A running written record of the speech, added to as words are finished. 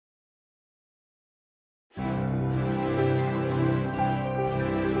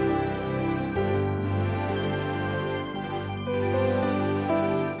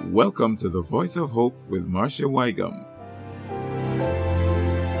Welcome to the Voice of Hope with Marcia Wygum.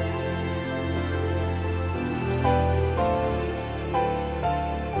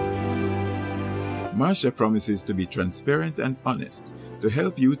 Marcia promises to be transparent and honest, to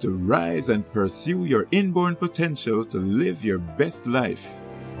help you to rise and pursue your inborn potential to live your best life.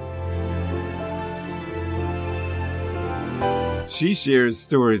 She shares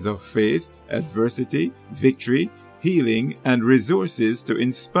stories of faith, adversity, victory, healing, and resources to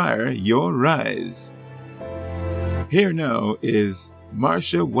inspire your rise. Here now is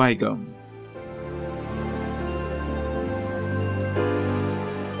Marcia Wygum.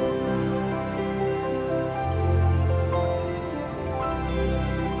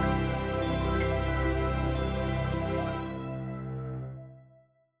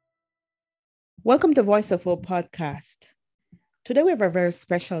 Welcome to Voice of Hope podcast. Today we have a very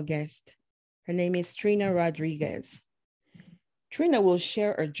special guest. Her name is Trina Rodriguez. Trina will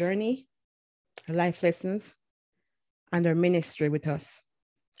share her journey, her life lessons, and her ministry with us.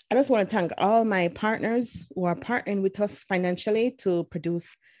 I just want to thank all my partners who are partnering with us financially to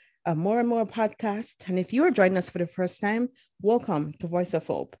produce more and more podcasts. And if you are joining us for the first time, welcome to Voice of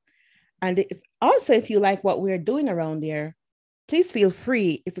Hope. And if you like what we're doing around there, please feel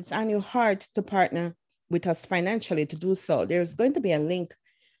free, if it's on your heart, to partner with us financially to do so. There's going to be a link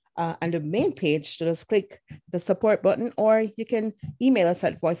on the main page. So just click the support button, or you can email us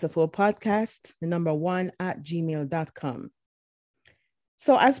at voiceofhopepodcast1@gmail.com.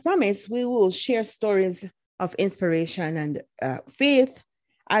 So as promised, we will share stories of inspiration and faith,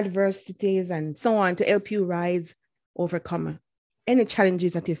 adversities, and so on to help you rise, overcome any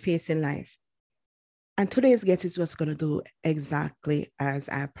challenges that you face in life. And today's guest is just going to do exactly as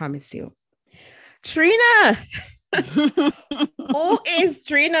I promised you. Trina! Who is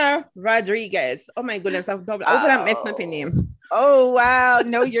Trina Rodriguez? Oh my goodness, I'm messing up your name. Oh, wow.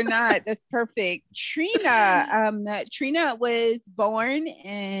 No, you're not. That's perfect. Trina. Trina was born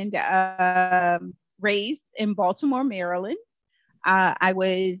and raised in Baltimore, Maryland. I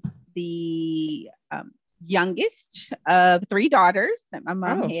was the youngest of three daughters that my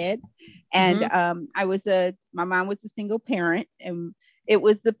mom had. And my mom was a single parent, and it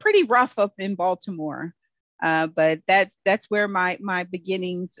was pretty rough up in Baltimore. But that's where my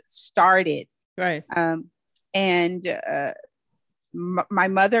beginnings started. Right. My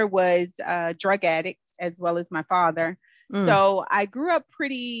mother was a drug addict as well as my father. So I grew up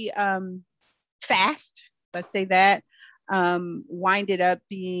pretty fast, let's say that. Winded up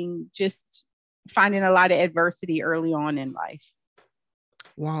being just finding a lot of adversity early on in life.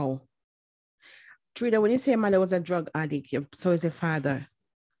 Wow. Trina, when you say mother was a drug addict, so is your father.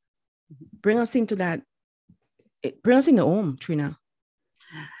 Bring us into that. Bring us in the home, Trina.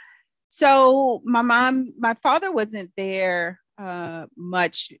 So my father wasn't there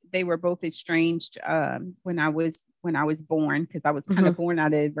much. They were both estranged when I was born, because I was kind of born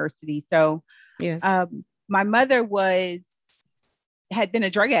out of adversity. So yes, my mother had been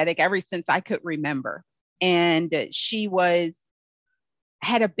a drug addict ever since I could remember, and she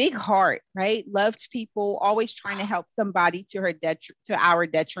had a big heart, right? Loved people, always trying to help somebody to our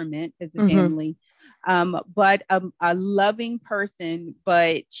detriment as a family. But a loving person,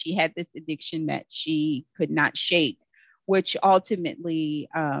 but she had this addiction that she could not shake, which ultimately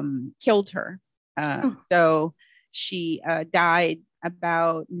killed her. So she died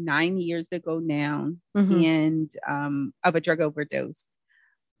about 9 years ago now, and of a drug overdose.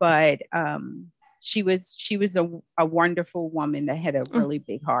 But she was a wonderful woman that had a really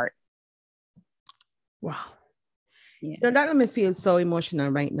big heart. Wow. Yeah. That made me feel so emotional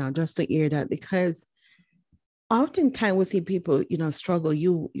right now, just to hear that, because oftentimes we see people, struggle.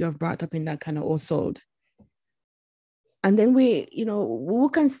 You're brought up in that kind of household. And then we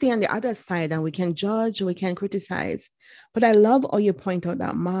can stay on the other side and we can judge, we can criticize. But I love how you point out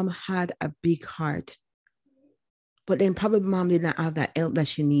that mom had a big heart. But then probably mom didn't have that help that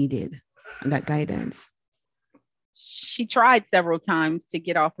she needed and that guidance. She tried several times to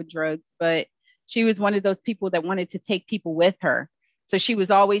get off of drugs, but she was one of those people that wanted to take people with her. So she was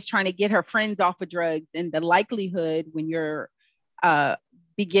always trying to get her friends off of drugs. And the likelihood when you're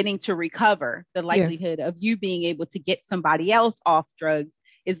beginning to recover, the likelihood of you being able to get somebody else off drugs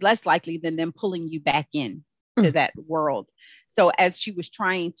is less likely than them pulling you back in to that world. So as she was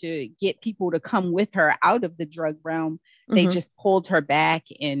trying to get people to come with her out of the drug realm, they just pulled her back,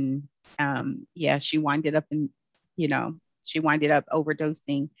 and she winded up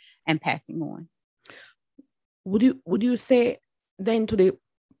overdosing and passing on. Would you say then, to the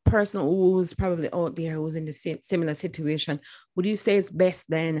person who was probably out there who was in the similar situation, would you say it's best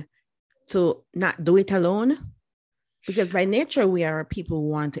then to not do it alone? Because by nature, we are people who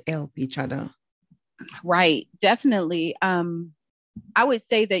want to help each other. Right. Definitely. I would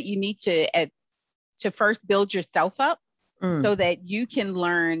say that you need to first build yourself up so that you can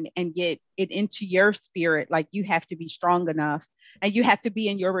learn and get it into your spirit. Like you have to be strong enough and you have to be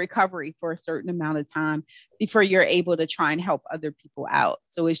in your recovery for a certain amount of time before you're able to try and help other people out.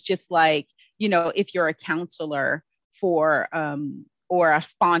 So it's just like, if you're a counselor for, or a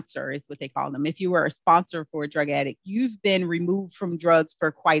sponsor is what they call them. If you were a sponsor for a drug addict, you've been removed from drugs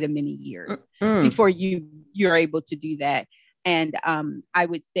for quite a many years before you're able to do that. And I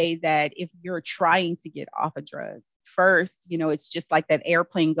would say that if you're trying to get off of drugs, first, it's just like that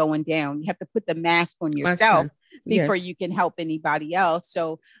airplane going down. You have to put the mask on yourself before you can help anybody else.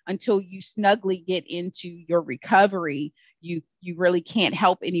 So until you snugly get into your recovery, you really can't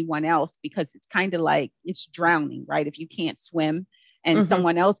help anyone else, because it's kind of like it's drowning, right? If you can't swim and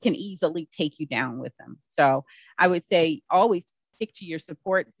someone else can easily take you down with them. So I would say always stick to your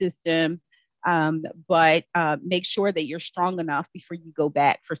support system. But make sure that you're strong enough before you go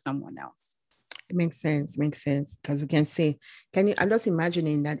back for someone else. It makes sense. Because we can say, I'm just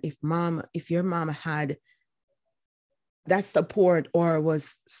imagining that if your mom had that support or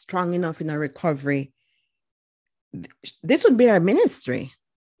was strong enough in her recovery, this would be her ministry,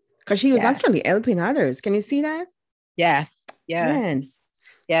 because she was actually helping others. Can you see that? Yes. Yeah. Man.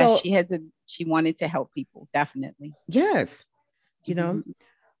 Yeah. So, she wanted to help people. Definitely. Yes.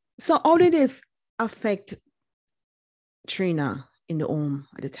 So how did this affect Trina in the home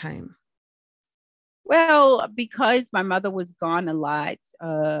at the time? Well, because my mother was gone a lot,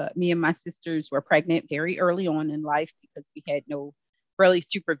 me and my sisters were pregnant very early on in life because we had no really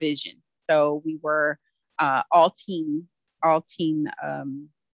supervision. So we were all teen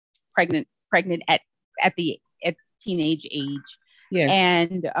pregnant at teenage age. Yes.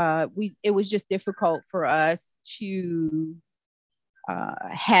 And it was just difficult for us to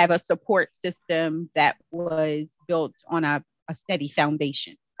have a support system that was built on a steady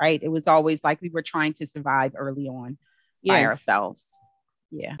foundation, right? It was always like we were trying to survive early on by ourselves.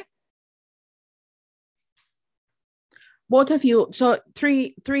 Yeah. Both of you, so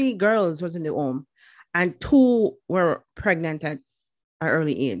three girls was in the home and 2 were pregnant at an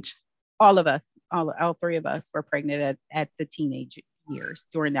early age. All of us, all 3 of us were pregnant at the teenage years,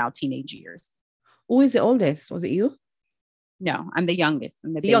 during our teenage years. Who is the oldest? Was it you? No, I'm the youngest.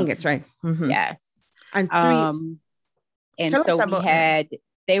 I'm the youngest, right? Yes. And 3. And so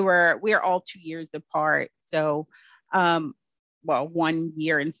we're all 2 years apart. So, 1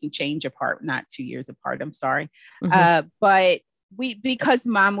 year and some change apart, not 2 years apart. I'm sorry. But because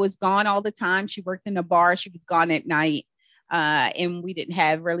mom was gone all the time, she worked in a bar. She was gone at night. And we didn't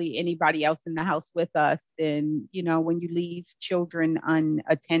have really anybody else in the house with us. And, when you leave children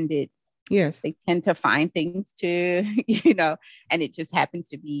unattended, yes, they tend to find things to, and it just happened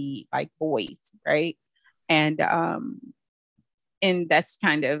to be like boys, right? And that's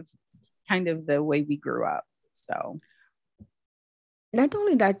kind of the way we grew up. So not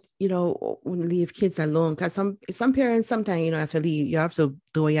only that, when you leave kids alone, because some parents sometimes, have to leave, you have to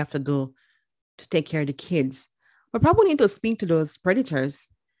do what you have to do to take care of the kids. But probably need to speak to those predators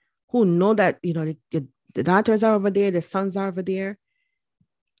who know that, the daughters are over there, the sons are over there.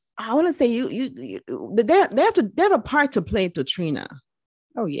 I want to say they have a part to play, to Trina.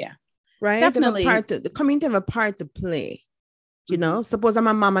 Oh yeah, right. Definitely. The community have a part to play. Suppose I'm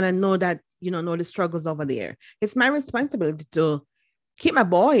a mom and I know that know the struggles over there. It's my responsibility to keep my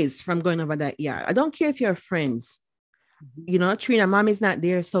boys from going over that yard. I don't care if you're friends. Trina, mom is not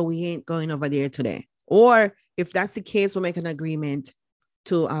there, so we ain't going over there today. Or if that's the case, we'll make an agreement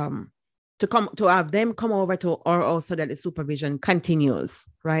to have them come over to our house so that the supervision continues,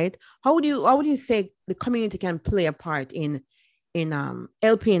 right? How would you say the community can play a part in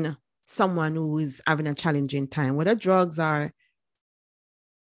helping someone who is having a challenging time, whether drugs or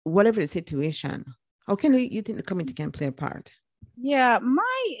whatever the situation? How can you think the community can play a part? Yeah,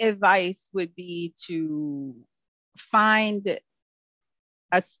 my advice would be to find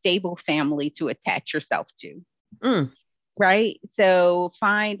a stable family to attach yourself to. Right. So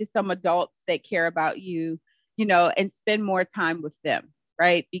find some adults that care about you, and spend more time with them.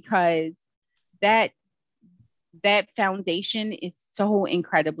 Right. Because that foundation is so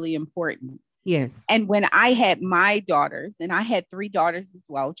incredibly important. Yes. And when I had my daughters, and I had 3 daughters as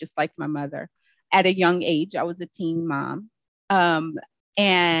well, just like my mother, at a young age, I was a teen mom.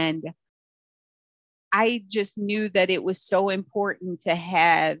 And I just knew that it was so important to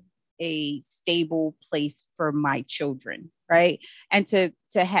have a stable place for my children, right? And to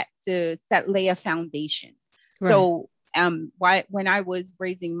lay a foundation. Right. So when I was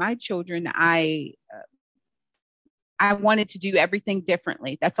raising my children, I I wanted to do everything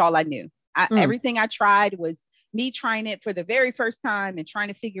differently. That's all I knew. Everything I tried was me trying it for the very first time and trying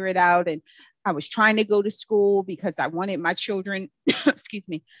to figure it out. And I was trying to go to school because I wanted my children, excuse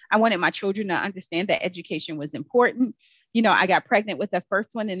me, I wanted my children to understand that education was important. You know, I got pregnant with the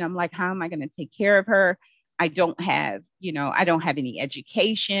first one and I'm like, how am I going to take care of her? I don't have any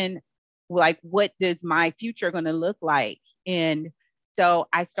education. Like, what does my future going to look like? And so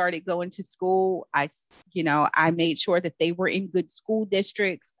I started going to school. I made sure that they were in good school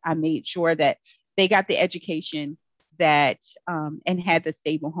districts. I made sure that they got the education that and had the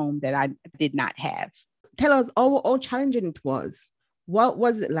stable home that I did not have. Tell us how challenging it was. What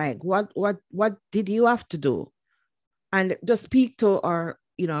was it like? What did you have to do? And just speak to our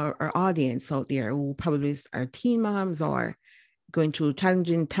audience out there who probably are teen moms or going through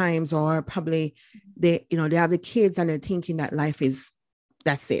challenging times, or probably they have the kids and they're thinking that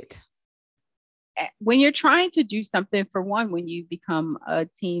that's it. When you're trying to do something, for one, when you become a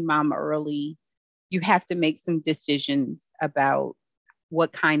teen mom early, you have to make some decisions about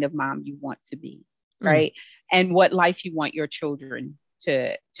what kind of mom you want to be, right? And what life you want your children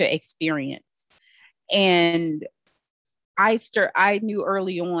to experience. And I knew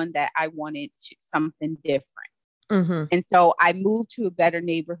early on that I wanted something different. And so I moved to a better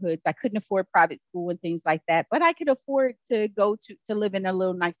neighborhoods. I couldn't afford private school and things like that, but I could afford to go to live in a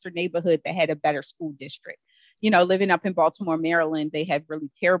little nicer neighborhood that had a better school district. You know, living up in Baltimore, Maryland, they have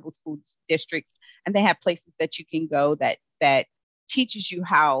really terrible school districts, and they have places that you can go that teaches you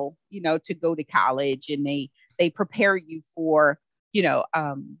how, to go to college, and they prepare you for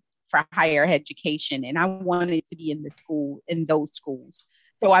higher education. And I wanted to be in those schools.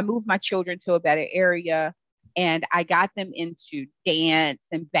 So I moved my children to a better area, and I got them into dance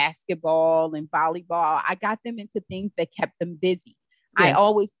and basketball and volleyball. I got them into things that kept them busy. Yeah. I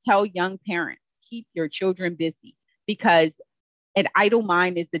always tell young parents, keep your children busy, because an idle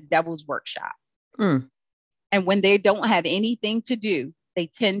mind is the devil's workshop. And when they don't have anything to do, they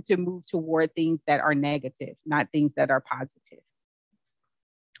tend to move toward things that are negative, not things that are positive.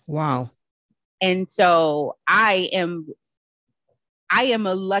 Wow. And so I am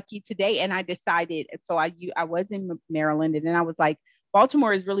a lucky today. And I decided, so I was in Maryland, and then I was like,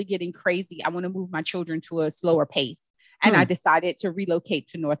 Baltimore is really getting crazy. I want to move my children to a slower pace. And I decided to relocate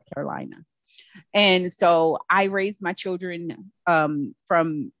to North Carolina. And so I raised my children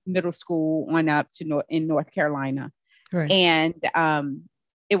from middle school on up to in North Carolina. Right. And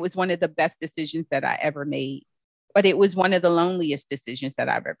it was one of the best decisions that I ever made. But it was one of the loneliest decisions that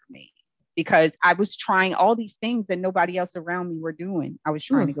I've ever made, because I was trying all these things that nobody else around me were doing. I was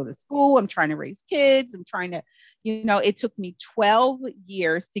trying to go to school. I'm trying to raise kids. I'm trying to, it took me 12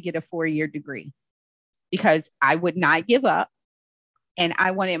 years to get a 4-year degree, because I would not give up, and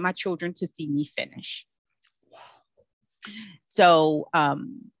I wanted my children to see me finish. Wow. So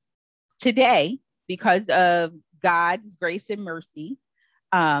today, because of God's grace and mercy,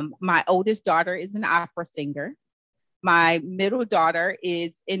 my oldest daughter is an opera singer. My middle daughter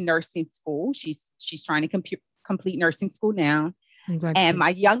is in nursing school. She's trying to complete nursing school now. And my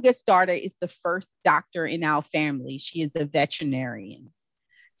youngest daughter is the first doctor in our family. She is a veterinarian.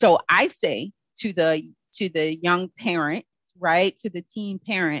 So I say to the young parent, right, to the teen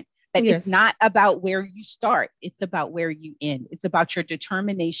parent, that It's not about where you start. It's about where you end. It's about your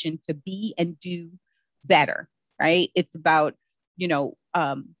determination to be and do better, right? It's about,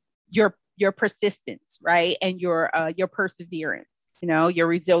 your persistence, right? And your perseverance, your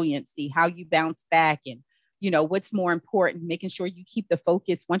resiliency, how you bounce back, and, what's more important, making sure you keep the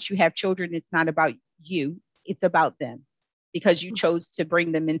focus. Once you have children, it's not about you, it's about them, because you chose to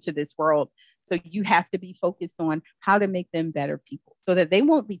bring them into this world. So you have to be focused on how to make them better people, so that they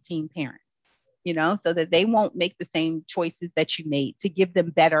won't be teen parents, so that they won't make the same choices that you made, to give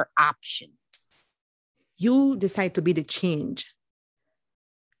them better options. You decide to be the change.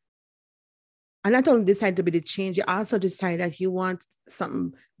 And not only decide to be the change, you also decide that you want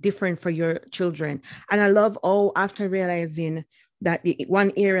something different for your children. And I love, after realizing that the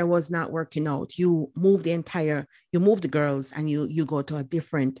one area was not working out, you move the girls, and you go to a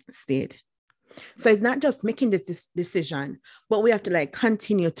different state. So it's not just making this decision, but we have to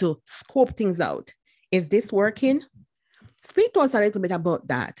continue to scope things out. Is this working? Speak to us a little bit about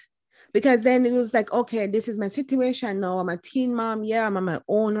that. Because then it was okay, this is my situation now. I'm a teen mom. Yeah, I'm on my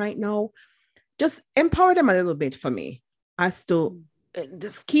own right now. Just empower them a little bit for me as to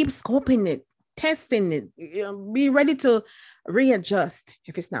just keep scoping it, testing it, be ready to readjust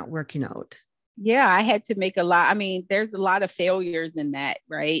if it's not working out. Yeah, I had to make a lot. I mean, there's a lot of failures in that,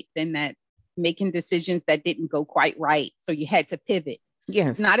 right? In that, making decisions that didn't go quite right. So you had to pivot.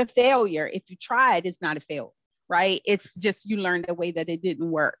 Yes. It's not a failure. If you tried, it's not a failure. right? It's just you learned a way that it didn't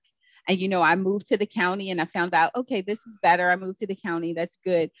work. And, I moved to the county and I found out, okay, this is better. I moved to the county. That's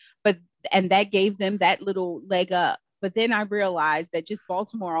good. And that gave them that little leg up. But then I realized that just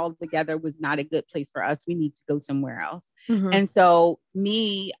Baltimore altogether was not a good place for us. We need to go somewhere else. Mm-hmm. And so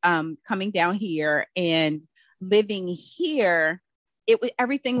me coming down here and living here,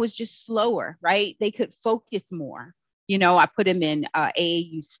 everything was just slower, right? They could focus more. I put them in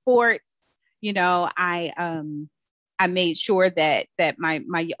AAU sports. I made sure that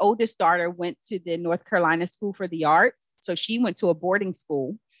my oldest daughter went to the North Carolina School for the Arts. So she went to a boarding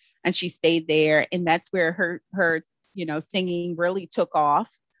school and she stayed there. And that's where her singing really took off.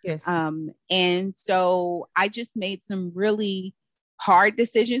 Yes. And so I just made some really hard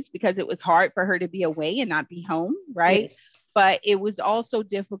decisions because it was hard for her to be away and not be home, right? Yes. But it was also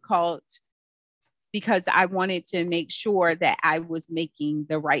difficult because I wanted to make sure that I was making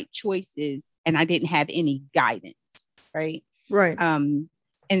the right choices and I didn't have any guidance, right? Right.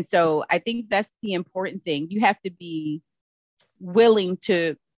 And so I think that's the important thing. You have to be willing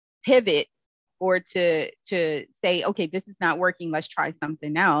to pivot or to say, okay, this is not working. Let's try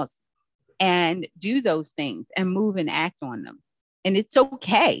something else and do those things and move and act on them. And it's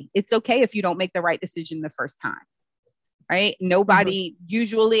okay. It's okay if you don't make the right decision the first time. Right? Nobody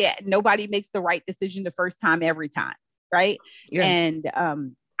makes the right decision the first time every time. Right. Yeah. And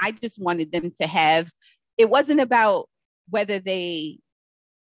I just wanted them to have, it wasn't about whether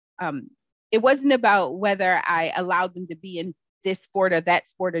I allowed them to be in this sport or that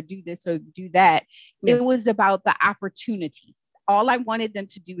sport or do this or do that. Yes. It was about the opportunities. All I wanted them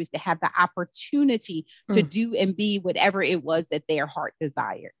to do is to have the opportunity to do and be whatever it was that their heart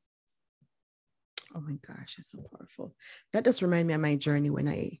desired. Oh my gosh, that's so powerful. That just reminds me of my journey when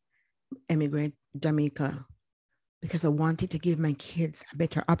I emigrated to Jamaica, because I wanted to give my kids a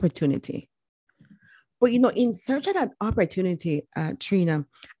better opportunity. But, in search of that opportunity, Trina,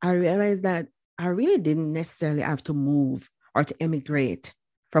 I realized that I really didn't necessarily have to move or to emigrate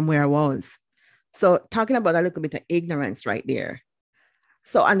from where I was. So talking about a little bit of ignorance right there.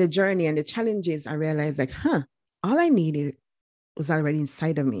 So on the journey and the challenges, I realized all I needed was already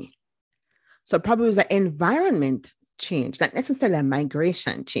inside of me. So probably it was an environment change, not necessarily a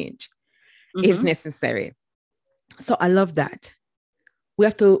migration change, is necessary. So I love that. We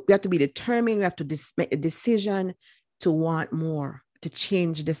have to be determined. We have to make a decision to want more, to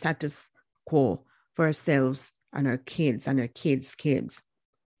change the status quo for ourselves and our kids and our kids' kids.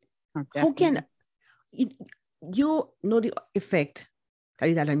 Oh, how can you know the effect that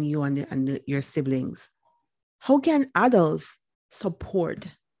it had on you and your siblings? How can adults support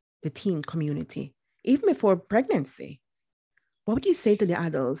the teen community, even before pregnancy? What would you say to the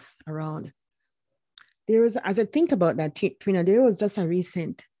adults around? As I think about that, Trina, there was just a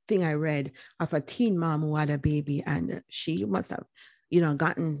recent thing I read of a teen mom who had a baby, and she must have,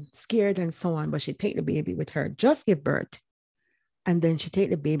 gotten scared and so on, but she take the baby with her, just give birth. And then she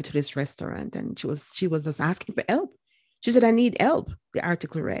take the baby to this restaurant, and she was just asking for help. She said, I need help, the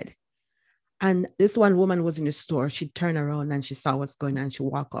article read. And this one woman was in the store. She turned around and she saw what's going on. She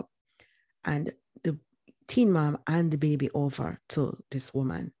walked up, and the teen mom and the baby over to this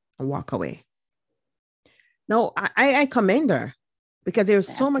woman and walk away. Now, I commend her, because there's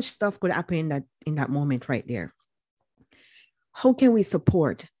so much stuff could happen in that moment right there. How can we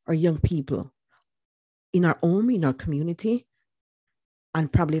support our young people in our home, in our community,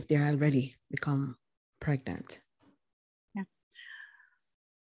 and probably if they're already become pregnant? Yeah.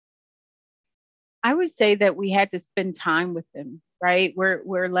 I would say that we had to spend time with them, right?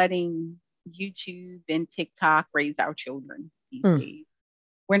 We're letting YouTube and TikTok raise our children these days.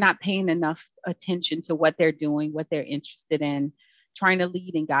 We're not paying enough attention to what they're doing, what they're interested in, trying to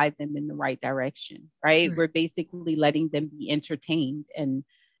lead and guide them in the right direction, right? We're basically letting them be entertained, and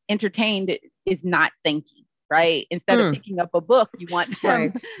entertained is not thinking, right? Instead of picking up a book, you want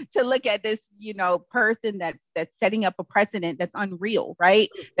them to look at this, person that's setting up a precedent that's unreal, right?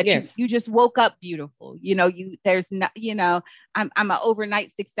 That you just woke up beautiful, there's not, I'm an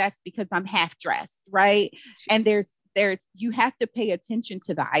overnight success because I'm half dressed, right? And there's you have to pay attention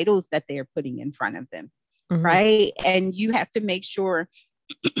to the idols that they're putting in front of them, right? And you have to make sure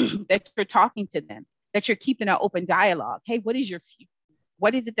that you're talking to them, that you're keeping an open dialogue. Hey, what is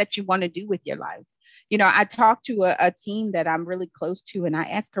it that you want to do with your life? I talked to a teen that I'm really close to, and I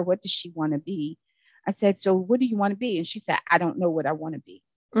asked her, what does she want to be? I said, so what do you want to be? And she said, I don't know what I want to be.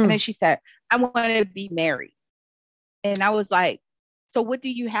 And then she said, I want to be married. And I was like, so what do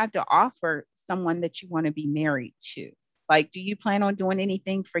you have to offer someone that you want to be married to? Like, do you plan on doing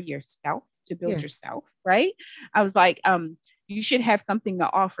anything for yourself to build yourself? Right. I was like, you should have something to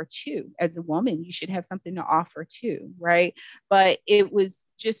offer too. As a woman, you should have something to offer too, right? But it was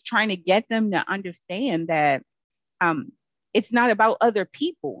just trying to get them to understand that it's not about other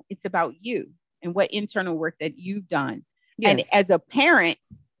people, it's about you and what internal work that you've done. Yes. And as a parent,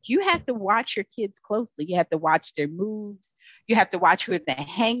 you have to watch your kids closely. You have to watch their moves. You have to watch who they're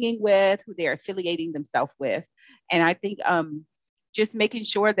hanging with, who they're affiliating themselves with. And I think just making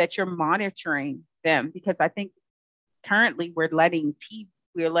sure that you're monitoring them, because I think currently we're letting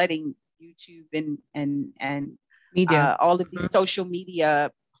YouTube and media, all of these social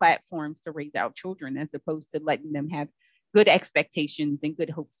media platforms to raise our children, as opposed to letting them have good expectations and good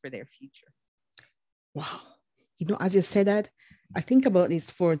hopes for their future. Wow. You know, as you said that, I think about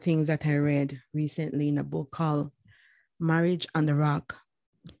these 4 things that I read recently in a book called Marriage on the Rock.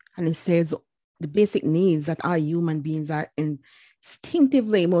 And it says the basic needs that our human beings are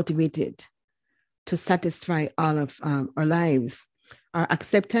instinctively motivated to satisfy all of our lives are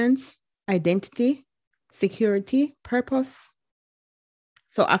acceptance, identity, security, purpose.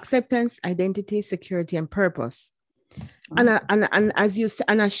 So acceptance, identity, security, and purpose. And as you said,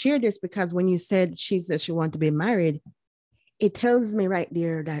 and I share this because when you said she said she wanted to be married, it tells me right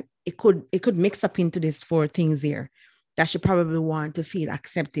there that it could mix up into these 4 things here, that she probably want to feel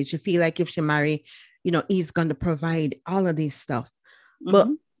accepted. She feel like if she marry, you know, he's going to provide all of this stuff. Mm-hmm. But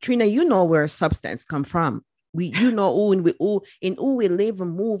Trina, you know where substance come from. You know who we live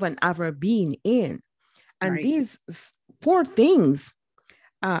and move and have our being in. And right. These 4 things,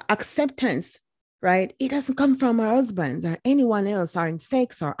 acceptance, right? It doesn't come from our husbands or anyone else, or in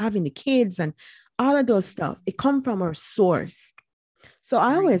sex or having the kids and all of those stuff. It comes from our source. So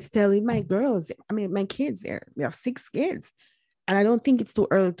I always tell my kids there, we have 6 kids. And I don't think it's too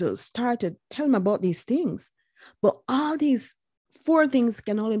early to start to tell them about these things. But all these 4 things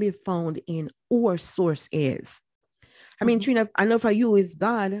can only be found in who our source is. I mean, Trina, I know for you is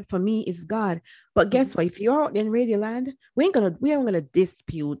God, for me is God. But guess what? If you're out in Radio Land, we aren't gonna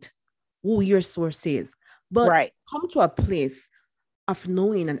dispute who your source is. But come to a place of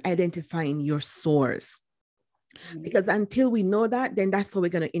knowing and identifying your source. Because until we know that, then that's how we're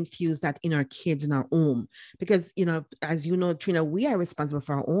going to infuse that in our kids in our home. Because, you know, as you know, Trina, we are responsible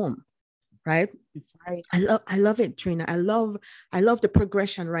for our home, right? That's right. I love it, Trina. I love the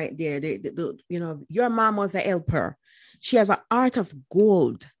progression right there. The you know, your mom was a helper. She has an heart of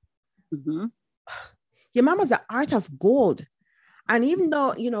gold. Mm-hmm. Your mom was an heart of gold. And even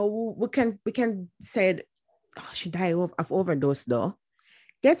though, you know, we can say, oh, she died of overdose though.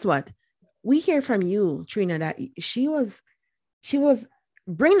 Guess what? We hear from you, Trina, that she was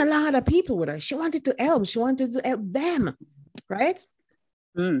bringing a lot of people with her. She wanted to help. She wanted to help them, right?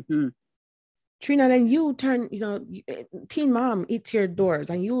 Mm-hmm. Trina, then you turn, you know, teen mom hits your doors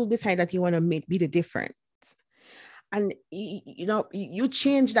and you decide that you want to be the difference. And, you know, you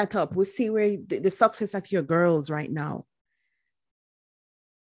change that up. We see where the success of your girls right now.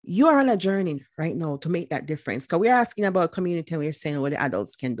 You are on a journey right now to make that difference. Because we're asking about community and we're saying what the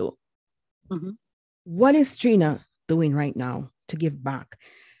adults can do. Mm-hmm. What is Trina doing right now to give back,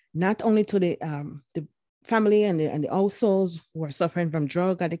 not only to the family and the households who are suffering from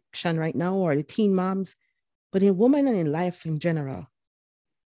drug addiction right now, or the teen moms, but in women and in life in general?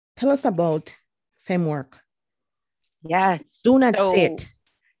 Tell us about FemWork. Yes. Do not sit.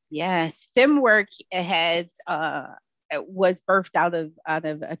 Yes, FemWork was birthed out of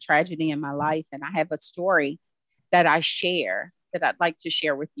a tragedy in my life, and I have a story that I share that I'd like to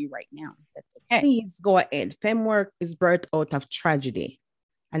share with you right now. That's okay. Please go ahead. FemWork is birthed out of tragedy.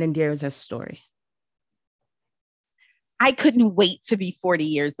 And then there's a story. I couldn't wait to be 40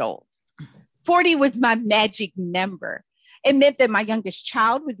 years old. 40 was my magic number. It meant that my youngest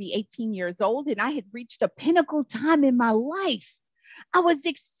child would be 18 years old, and I had reached a pinnacle time in my life. I was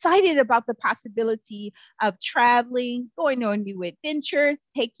excited about the possibility of traveling, going on new adventures,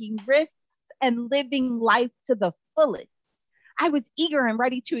 taking risks, and living life to the fullest. I was eager and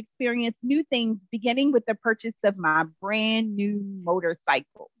ready to experience new things, beginning with the purchase of my brand new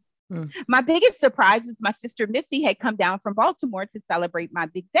motorcycle. My biggest surprise is my sister Missy had come down from Baltimore to celebrate my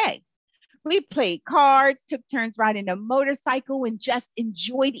big day. We played cards, took turns riding a motorcycle, and just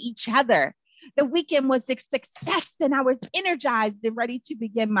enjoyed each other. The weekend was a success, and I was energized and ready to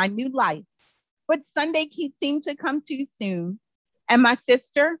begin my new life. But Sunday seemed to come too soon, and my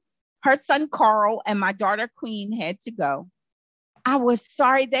sister, her son Carl, and my daughter Queen had to go. I was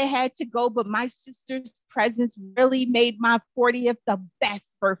sorry they had to go, but my sister's presence really made my 40th the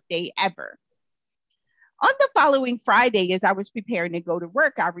best birthday ever. On the following Friday, as I was preparing to go to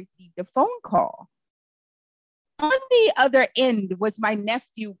work, I received a phone call. On the other end was my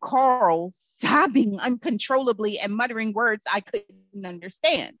nephew, Carl, sobbing uncontrollably and muttering words I couldn't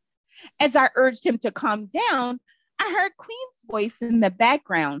understand. As I urged him to calm down, I heard Queen's voice in the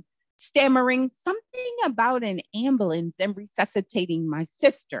background, stammering something about an ambulance and resuscitating my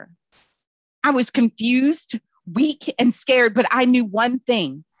sister. I was confused, weak, and scared, but I knew one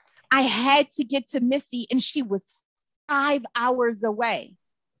thing. I had to get to Missy, and she was 5 hours away.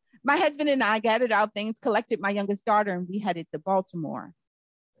 My husband and I gathered our things, collected my youngest daughter, and we headed to Baltimore.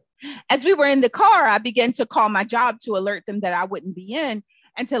 As we were in the car, I began to call my job to alert them that I wouldn't be in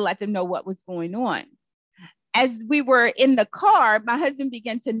and to let them know what was going on. As we were in the car, my husband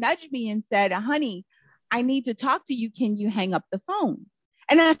began to nudge me and said, honey, I need to talk to you. Can you hang up the phone?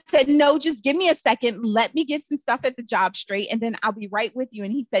 And I said, no, just give me a second. Let me get some stuff at the job straight, and then I'll be right with you.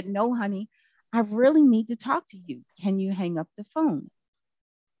 And he said, no, honey, I really need to talk to you. Can you hang up the phone?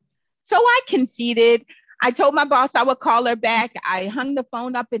 So I conceded. I told my boss I would call her back. I hung the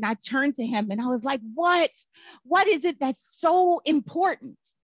phone up and I turned to him and I was like, what? What is it that's so important?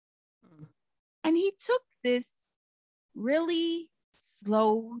 And he took this really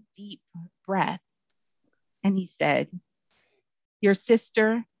slow, deep breath and he said, your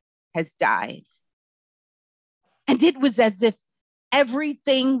sister has died. And it was as if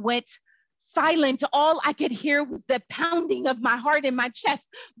everything went silent. All I could hear was the pounding of my heart in my chest.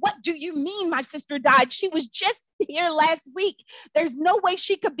 What do you mean my sister died? She was just here last week. There's no way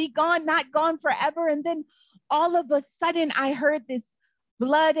she could be gone, not gone forever. And then all of a sudden I heard this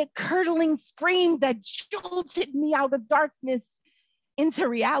blood-curdling scream that jolted me out of darkness into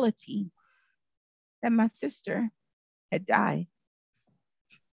reality, that my sister had died.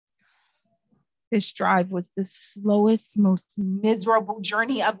 This drive was the slowest, most miserable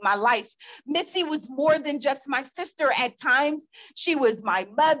journey of my life. Missy was more than just my sister at times. She was my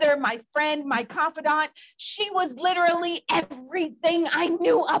mother, my friend, my confidant. She was literally everything I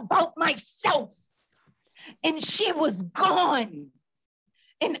knew about myself. And she was gone.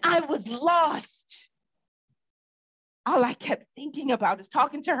 And I was lost. All I kept thinking about is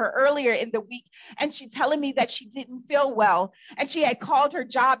talking to her earlier in the week and she telling me that she didn't feel well and she had called her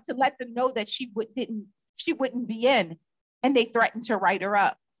job to let them know that she wouldn't be in, and they threatened to write her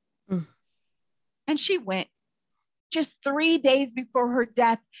up. And she went just 3 days before her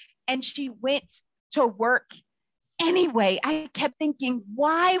death, and she went to work anyway. I kept thinking,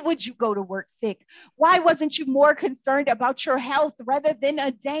 why would you go to work sick? Why wasn't you more concerned about your health rather than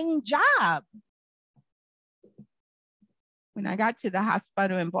a dang job? When I got to the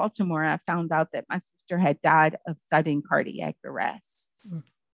hospital in Baltimore, I found out that my sister had died of sudden cardiac arrest.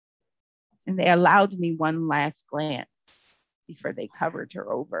 And they allowed me one last glance before they covered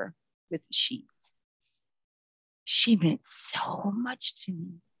her over with the sheets. She meant so much to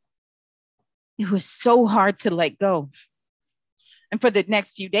me. It was so hard to let go. And for the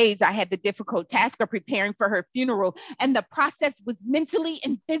next few days, I had the difficult task of preparing for her funeral. And the process was mentally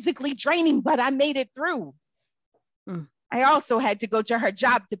and physically draining, but I made it through. I also had to go to her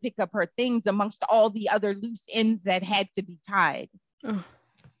job to pick up her things amongst all the other loose ends that had to be tied.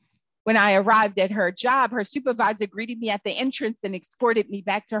 When I arrived at her job, her supervisor greeted me at the entrance and escorted me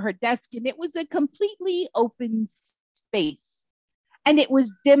back to her desk. And it was a completely open space. And it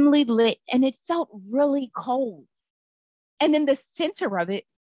was dimly lit and it felt really cold. And in the center of it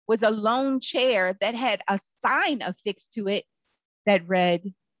was a lone chair that had a sign affixed to it that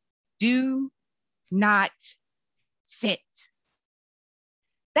read, "Do not sit."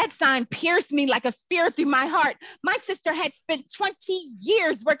 That sign pierced me like a spear through my heart. My sister had spent 20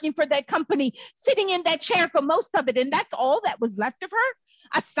 years working for that company, sitting in that chair for most of it, and that's all that was left of her?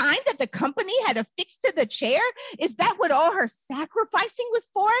 A sign that the company had affixed to the chair? Is that what all her sacrificing was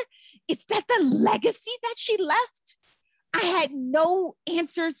for? Is that the legacy that she left? I had no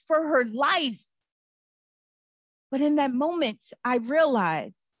answers for her life. But in that moment, I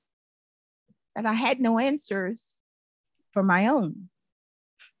realized that I had no answers for my own.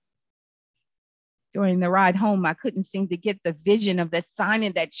 During the ride home, I couldn't seem to get the vision of the sign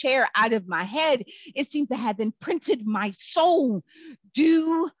in that chair out of my head. It seemed to have imprinted my soul.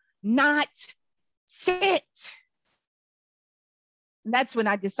 Do not sit. And that's when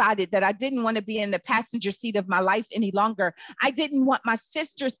I decided that I didn't want to be in the passenger seat of my life any longer. I didn't want my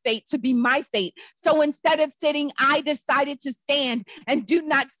sister's fate to be my fate. So instead of sitting, I decided to stand, and do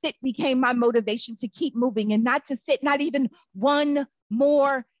not sit became my motivation to keep moving and not to sit, not even one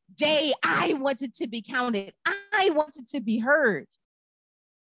more day. I wanted to be counted. I wanted to be heard.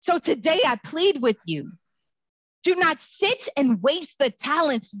 So today I plead with you. Do not sit and waste the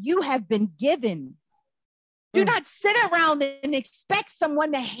talents you have been given. Do not sit around and expect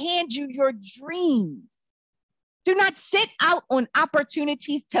someone to hand you your dreams. Do not sit out on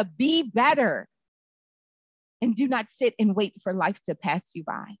opportunities to be better. And do not sit and wait for life to pass you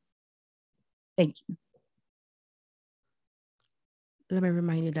by. Thank you. Let me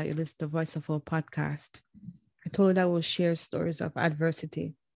remind you that you listen to Voice of Hope podcast. I told you that we'll share stories of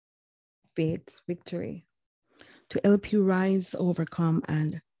adversity, faith, victory, to help you rise, overcome,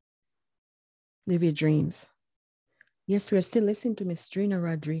 and live your dreams. Yes, we are still listening to Miss Trina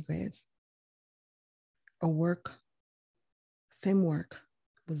Rodriguez. Her work, femme work,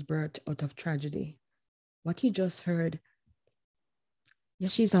 was birthed out of tragedy. What you just heard,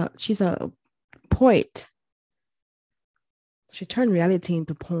 yes, she's a poet. She turned reality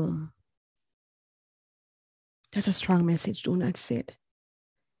into poem. That's a strong message. Do not sit.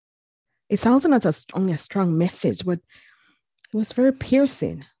 It sounds not only a strong message, but it was very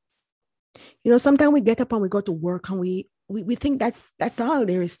piercing. You know, sometimes we get up and we go to work and we think that's all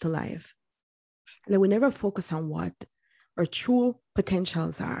there is to life. And then we never focus on what our true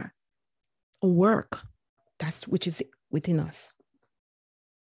potentials are. Work, that's which is within us.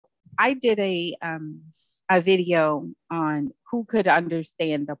 I did a video on who could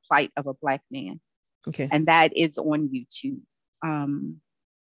understand the plight of a Black man. Okay. And that is on YouTube.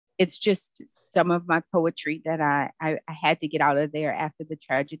 It's just some of my poetry that I had to get out of there after the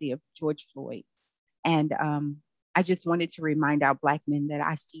tragedy of George Floyd. And I just wanted to remind our Black men that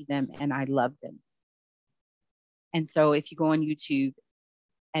I see them and I love them. And so if you go on YouTube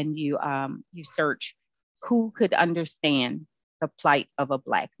and you search who could understand the plight of a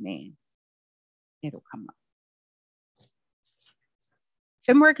Black man, it'll come up.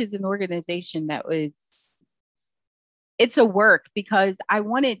 FemWork is an organization it's a work because I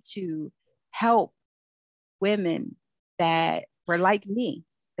wanted to help women that were like me,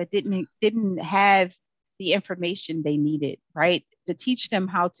 that didn't have the information they needed, right? To teach them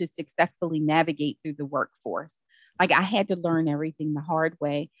how to successfully navigate through the workforce. Like I had to learn everything the hard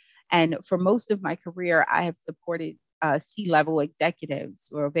way. And for most of my career, I have supported C-level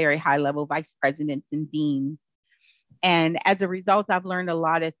executives or very high-level vice presidents and deans. And as a result, I've learned a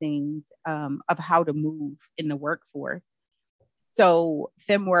lot of things of how to move in the workforce. So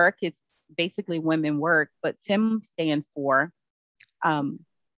FemWork is basically women work, but Fem stands for,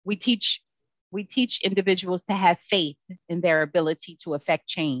 we teach individuals to have faith in their ability to affect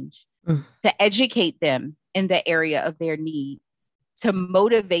change, to educate them in the area of their need, to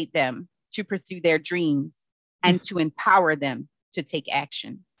motivate them to pursue their dreams, and to empower them to take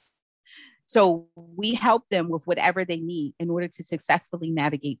action. So we help them with whatever they need in order to successfully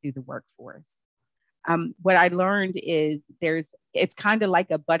navigate through the workforce. What I learned is it's kind of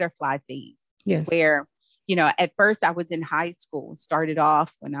like a butterfly phase. Yes. Where, you know, at first I was in high school, started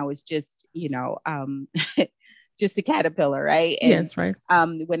off when I was just, just a caterpillar, right? And, yes, right.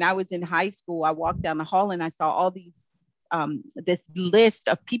 When I was in high school, I walked down the hall and I saw all these, this list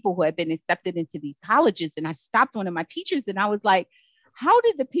of people who had been accepted into these colleges. And I stopped one of my teachers and I was like, how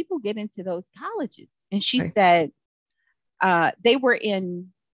did the people get into those colleges? And she said, they were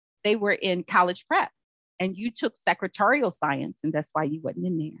in college prep and you took secretarial science and that's why you wasn't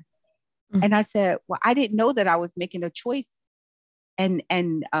in there. Mm-hmm. And I said, well, I didn't know that I was making a choice. And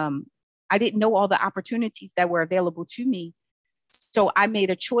I didn't know all the opportunities that were available to me. So I made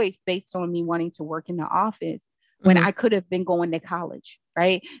a choice based on me wanting to work in the office when I could have been going to college,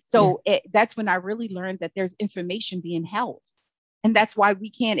 right? So that's when I really learned that there's information being held. And that's why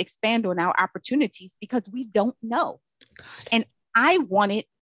we can't expand on our opportunities because we don't know. And I wanted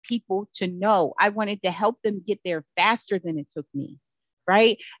people to know. I wanted to help them get there faster than it took me,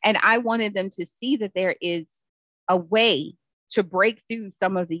 right? And I wanted them to see that there is a way to break through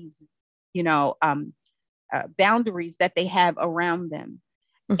some of these, boundaries that they have around them.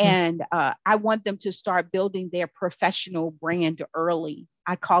 Mm-hmm. And I want them to start building their professional brand early.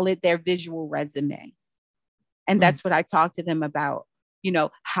 I call it their visual resume. And that's what I talk to them about,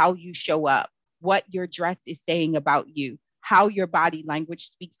 how you show up, what your dress is saying about you, how your body language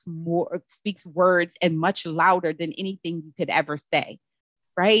speaks words and much louder than anything you could ever say,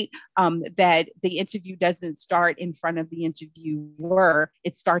 right? That the interview doesn't start in front of the interviewer.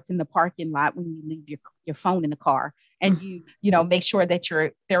 It starts in the parking lot when you leave your phone in the car and you make sure that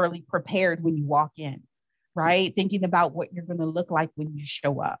you're thoroughly prepared when you walk in, right? Thinking about what you're going to look like when you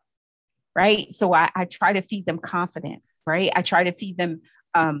show up. Right. So I try to feed them confidence, right? I try to feed them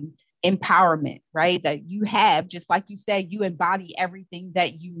empowerment, right? That you have, just like you said, you embody everything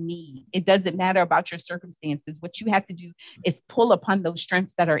that you need. It doesn't matter about your circumstances. What you have to do is pull upon those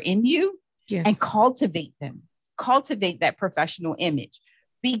strengths that are in you and cultivate them, cultivate that professional image,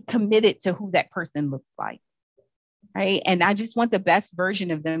 be committed to who that person looks like. right? And I just want the best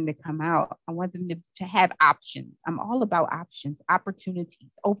version of them to come out. I want them to have options. I'm all about options,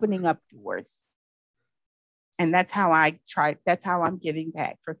 opportunities, opening up doors. And that's how that's how I'm giving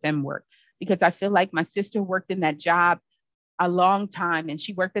back for FemWork, because I feel like my sister worked in that job a long time, and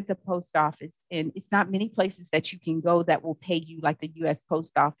she worked at the post office, and it's not many places that you can go that will pay you like the US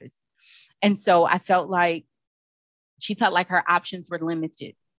Post Office. And so I felt like she felt like her options were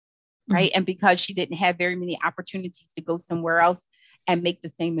limited, right? Mm-hmm. And because she didn't have very many opportunities to go somewhere else and make the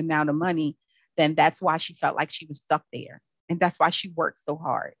same amount of money, then that's why she felt like she was stuck there. And that's why she worked so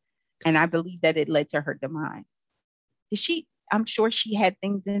hard. And I believe that it led to her demise. I'm sure she had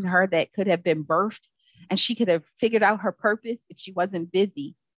things in her that could have been birthed, and she could have figured out her purpose if she wasn't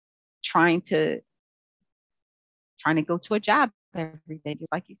busy trying to go to a job every day,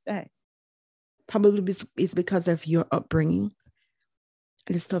 just like you said. Probably it's because of your upbringing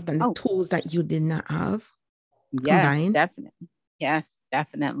and the stuff and the tools that you did not have. Yes, combined. Definitely. Yes,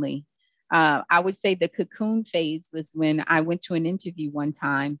 definitely. I would say the cocoon phase was when I went to an interview one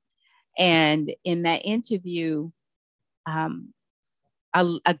time, and in that interview,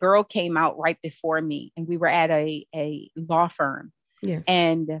 a girl came out right before me, and we were at a law firm. Yes.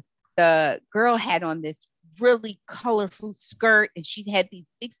 And the girl had on this really colorful skirt, and she had these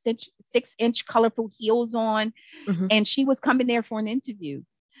big 6-inch colorful heels on. Mm-hmm. And she was coming there for an interview.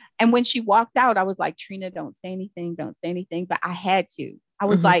 And when she walked out, I was like, Trina, don't say anything. But I had to. I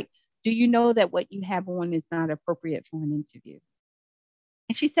was mm-hmm. like, do you know that what you have on is not appropriate for an interview?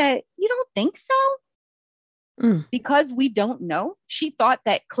 And she said, you don't think so? Because we don't know. She thought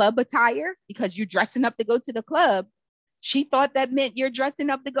that club attire, because you're dressing up to go to the club, she thought that meant you're dressing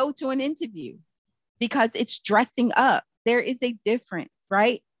up to go to an interview, because it's dressing up. There is a difference,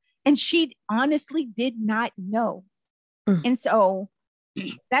 right? And she honestly did not know. And so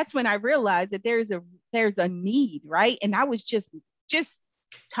that's when I realized that there's a need, right? And I was just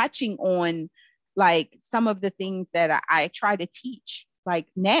touching on like some of the things that I try to teach like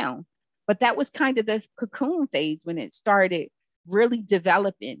now. But that was kind of the cocoon phase when it started really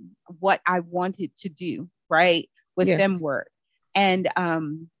developing what I wanted to do, right, with FemWork. And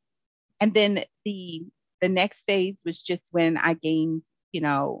then the next phase was just when I gained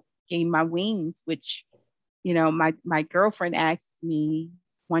my wings, which, my girlfriend asked me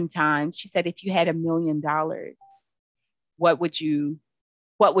one time, she said, if you had $1 million, what would you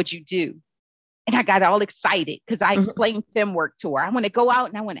do? And I got all excited because I explained FemWork to her. I want to go out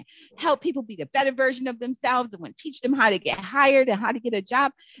and I want to help people be the better version of themselves. I want to teach them how to get hired and how to get a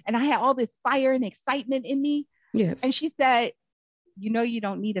job. And I had all this fire and excitement in me. Yes. And she said, you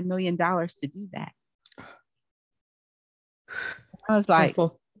don't need $1 million to do that. I was like,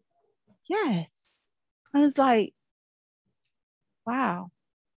 yes. I was like, wow.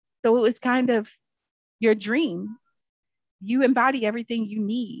 So it was kind of your dream. You embody everything you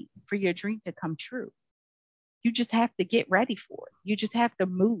need for your dream to come true. You just have to get ready for it. You just have to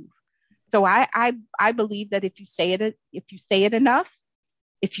move. So I believe that if you say it enough,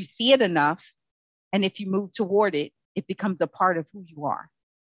 if you see it enough, and if you move toward it, it becomes a part of who you are.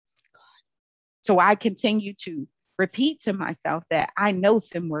 So I continue to repeat to myself that I know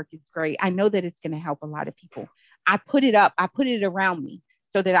FemWork is great. I know that it's going to help a lot of people. I put it up. I put it around me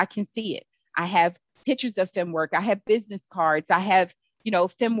so that I can see it. I have pictures of FemWork. I have business cards. I have,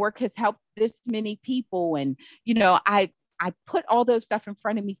 FemWork has helped this many people. And, I put all those stuff in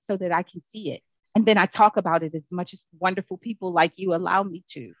front of me so that I can see it. And then I talk about it as much as wonderful people like you allow me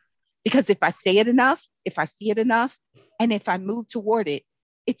to. Because if I say it enough, if I see it enough, and if I move toward it,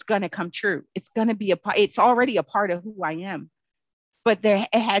 it's going to come true. It's going to be it's already a part of who I am. But it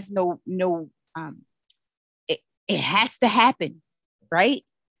has it has to happen, right?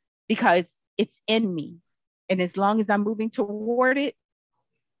 Because it's in me. And as long as I'm moving toward it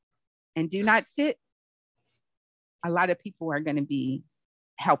and do not sit, a lot of people are going to be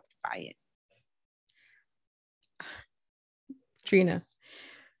helped by it. Trina,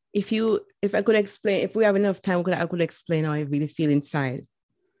 if I could explain, if we have enough time, I could explain how I really feel inside.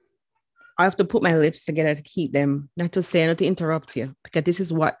 I have to put my lips together to keep them, not to say, not to interrupt you, because this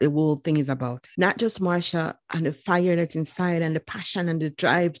is what the whole thing is about. Not just Marsha and the fire that's inside and the passion and the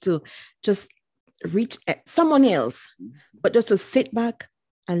drive to just reach someone else, but just to sit back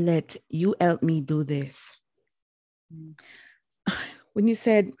and let you help me do this. When you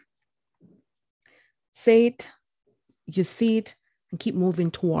said, say it, you see it, and keep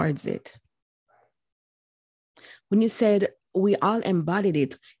moving towards it. When you said, we all embodied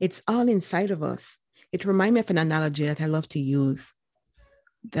it, it's all inside of us. It reminds me of an analogy that I love to use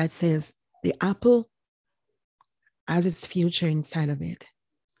that says the apple has its future inside of it.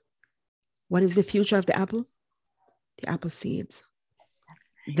 What is the future of the apple? the apple seeds.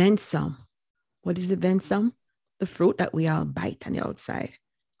 Then some. What is it then some? The fruit that we all bite on the outside.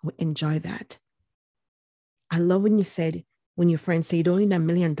 We enjoy that. I love when you said, when your friends say you don't need $1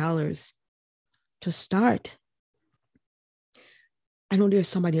 million to start. I know there's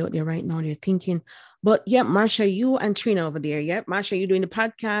somebody out there right now, they're thinking, but yeah, Marsha, you and Trina over there. Yeah, Marsha, you're doing the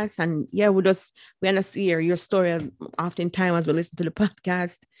podcast. And yeah, we understand your story oftentimes as we listen to the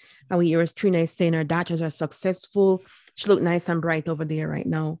podcast. And we hear Trina is saying her daughters are successful. She look nice and bright over there right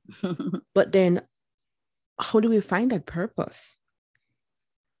now. But then how do we find that purpose?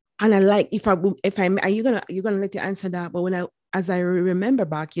 And I like, if I, are you gonna let you answer that? But as I remember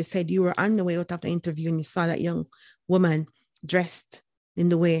back, you said you were on the way out of the interview and you saw that young woman dressed in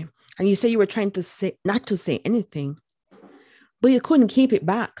the way, and you said you were trying to say not to say anything, but you couldn't keep it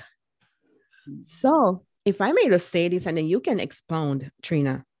back. So if I may just say this, and then you can expound,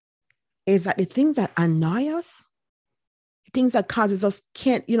 Trina, is that the things that annoy us, the things that causes us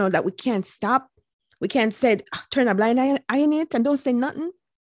that we can't stop, we can't say turn a blind eye in it and don't say nothing.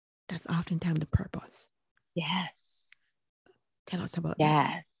 That's oftentimes the purpose. Yes. Tell us about that.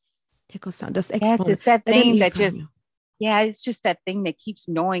 Yes. Take us on. Just expound. Yes, it's that thing that just. Yeah, it's just that thing that keeps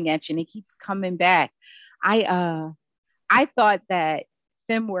gnawing at you and it keeps coming back. I thought that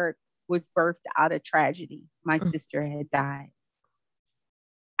FemWork was birthed out of tragedy. My sister had died.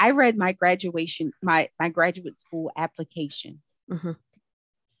 I read my graduate school application. Mm-hmm.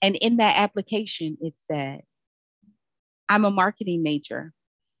 And in that application, it said, I'm a marketing major,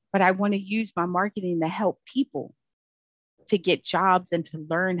 but I want to use my marketing to help people to get jobs and to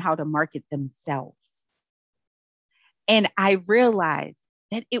learn how to market themselves. And I realized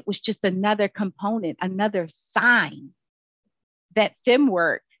that it was just another component, another sign that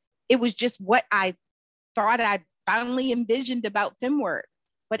FemWork, it was just what I thought I finally envisioned about FemWork.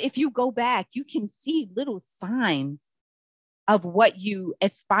 But if you go back, you can see little signs of what you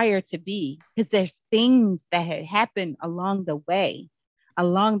aspire to be, because there's things that had happened along the way,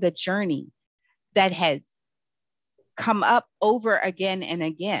 along the journey, that has come up over again and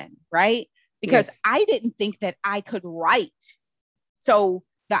again, right? Because yes. I didn't think that I could write. So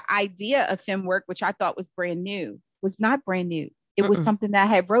the idea of FemWork, which I thought was brand new, was not brand new. It was something that I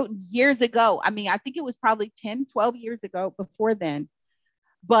had written years ago. I mean, I think it was probably 10, 12 years ago before then.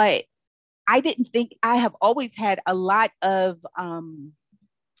 But I didn't think, I have always had a lot of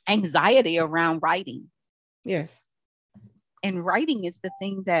anxiety around writing. Yes. And writing is the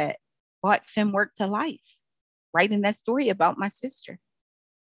thing that brought FemWork to life. Writing that story about my sister.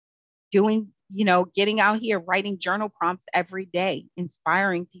 Doing, getting out here, writing journal prompts every day,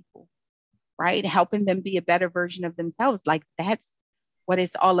 inspiring people, right? Helping them be a better version of themselves. Like, that's what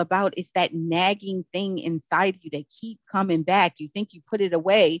it's all about. It's that nagging thing inside you that keep coming back. You think you put it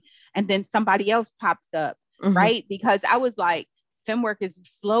away and then somebody else pops up, right? Because I was like, FemWork is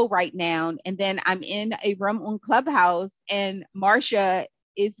slow right now. And then I'm in a room on Clubhouse and Marsha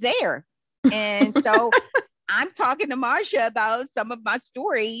is there. And so I'm talking to Marsha about some of my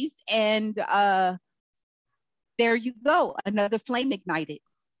stories, and there you go. Another flame ignited,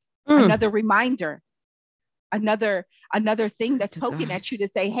 another reminder, another thing that's poking at you to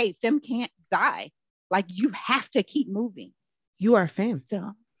say, hey, Fem can't die. Like, you have to keep moving. You are Fem.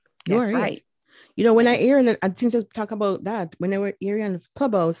 So that's right. When I hear, and since I talk about that, when I were hearing on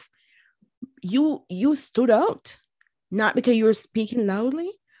Clubhouse, you stood out, not because you were speaking loudly,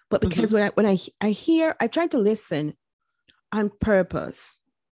 but because when I try to listen on purpose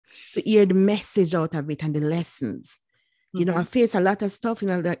to hear the message out of it and the lessons. I face a lot of stuff,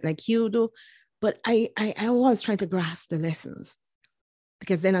 like you do, but I always try to grasp the lessons,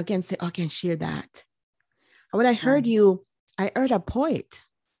 because then I can say, I can share that. And when I heard you, I heard a poet.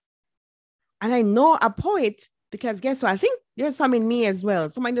 And I know a poet because guess what? I think there's some in me as well.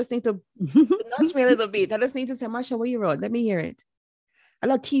 Somebody just need to nudge me a little bit. I just need to say, Marsha, what you wrote? Let me hear it. I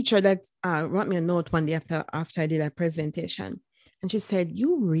had a teacher that wrote me a note one day after I did a presentation. And she said,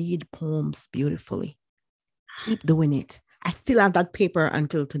 you read poems beautifully. Keep doing it. I still have that paper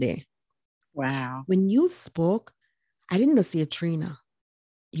until today. Wow. When you spoke, I didn't just see a Trina.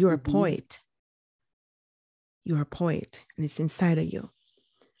 You're a poet. You're a poet, and it's inside of you.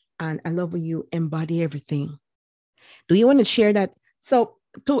 And I love when you embody everything. Do you want to share that? So,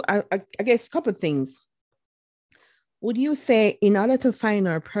 I guess a couple of things. Would you say, in order to find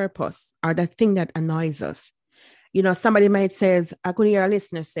our purpose or the thing that annoys us, somebody might say, I could hear a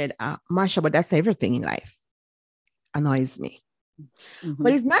listener said, Marsha, but that's everything in life annoys me.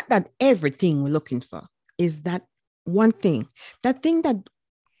 But it's not that everything we're looking for is that one thing, that thing that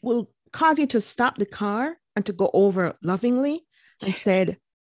will cause you to stop the car and to go over lovingly and said,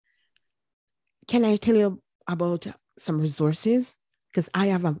 can I tell you about some resources, because I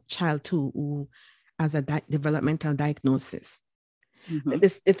have a child too who has a developmental diagnosis.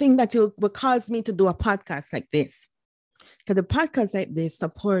 The thing that will cause me to do a podcast like this, because the podcast like this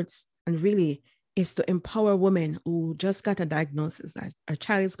supports and really is to empower women who just got a diagnosis that a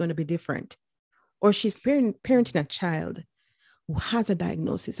child is going to be different, or she's parenting a child who has a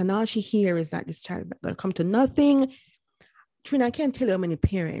diagnosis, and all she hears is that this child is going to come to nothing. Trina, I can't tell you how many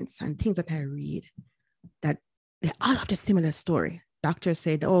parents and things that I read that they all have the similar story. Doctor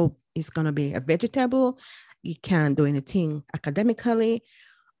said, oh, it's going to be a vegetable. You can't do anything academically.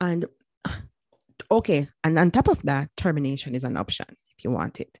 And okay. And on top of that, termination is an option if you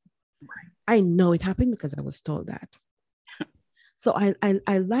want it. Right. I know it happened because I was told that. So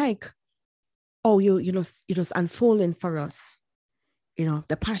I like, oh, you just unfolding for us,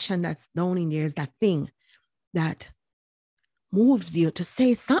 the passion that's down in there is that thing that moves you to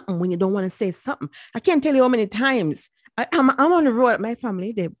say something when you don't want to say something. I can't tell you how many times I'm on the road. My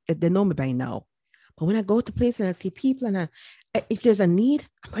family, they know me by now. But when I go to places and I see people and if there's a need,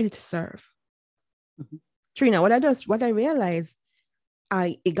 I'm ready to serve. Trina, what I realized,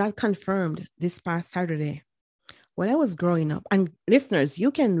 it got confirmed this past Saturday. When I was growing up, and listeners,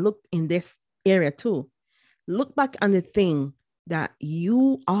 you can look in this area too. Look back on the thing that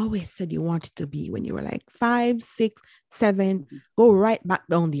you always said you wanted to be when you were like 5, 6, 7. Go right back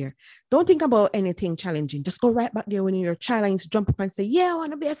down there. Don't think about anything challenging. Just go right back there when you're a child and you jump up and say, yeah, I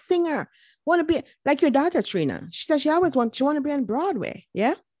want to be a singer. I want to be like your daughter, Trina. She says she want to be on Broadway.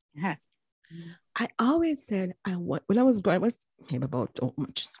 Yeah. Yeah. I always said when I was growing, I was maybe about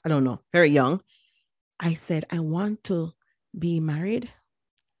I don't know, very young. I said, I want to be married.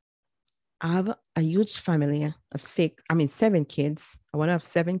 I have a huge family of 7 kids. I want to have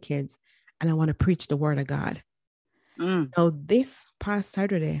 7 kids, and I want to preach the word of God. Now, this past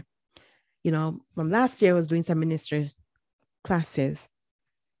Saturday, from last year, I was doing some ministry classes.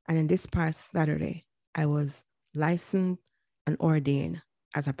 And then this past Saturday, I was licensed and ordained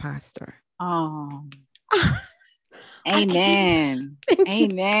as a pastor. Oh, amen.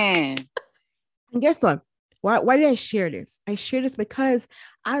 Amen. And guess what? Why did I share this? I share this because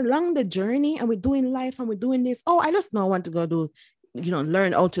along the journey, and we're doing life and we're doing this. Oh, I just know I want to go do,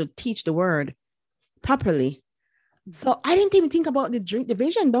 learn how to teach the word properly. So I didn't even think about the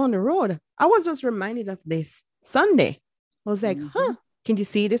vision down the road. I was just reminded of this Sunday. I was like, can you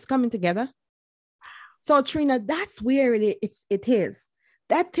see this coming together? So Trina, that's where it is.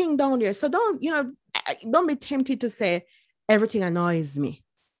 That thing down there. So don't be tempted to say everything annoys me.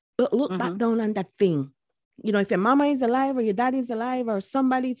 But look back down on that thing. If your mama is alive or your dad is alive or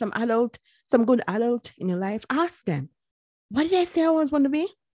somebody, some good adult in your life, ask them, what did I say I always want to be?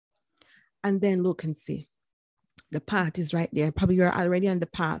 And then look and see. The path is right there. Probably you're already on the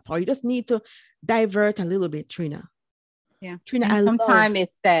path, or you just need to divert a little bit, Trina. Yeah. Trina, sometimes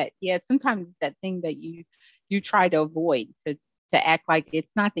it's that thing that you try to avoid to act like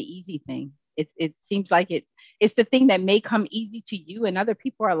it's not the easy thing. It seems like it's the thing that may come easy to you, and other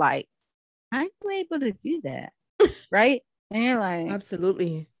people are like, how are you able to do that? Right? And you're like,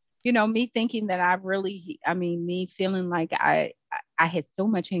 absolutely. Me thinking that me feeling like I had so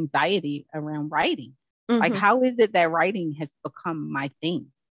much anxiety around writing. Like, how is it that writing has become my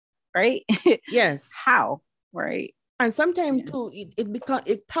thing? Right? Yes. How? Right. And sometimes too,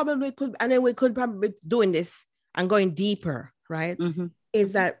 it probably could, and then we could probably be doing this and going deeper, right?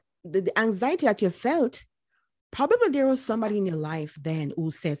 Is that the anxiety that you felt, probably there was somebody in your life then who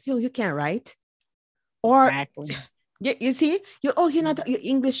says, you can't write. Or exactly. you see, you're not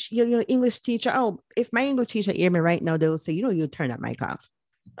your English teacher. Oh, if my English teacher hear me right now, they will say, you turn that mic off.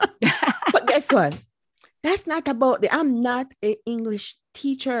 But guess what? That's not about I'm not an English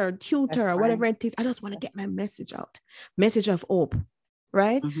teacher or tutor or whatever it is. I just want to get my message out. Message of hope.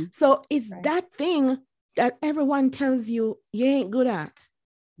 Right? So it's that thing that everyone tells you ain't good at.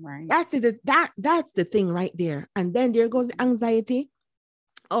 Right. That's the thing right there. And then there goes the anxiety.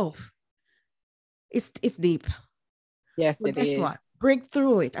 Oh, it's deep. Yes, but guess what? Break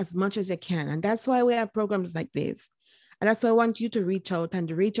through it as much as you can. And that's why we have programs like this. And that's why I want you to reach out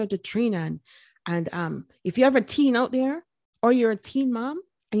to Trina. And if you have a teen out there, or you're a teen mom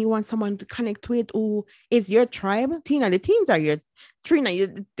and you want someone to connect with who is your tribe, Trina, the teens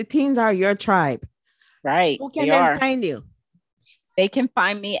are your tribe. Right. Who can they find you? They can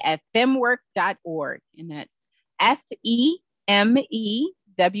find me at femwork.org, and that's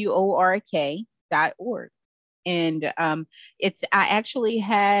FEMEWORK.org. And I actually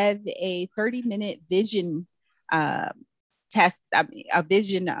have a 30-minute vision test, a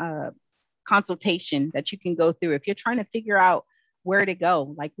vision consultation that you can go through if you're trying to figure out where to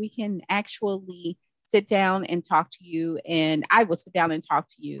go. Like, we can actually sit down and talk to you, and I will sit down and talk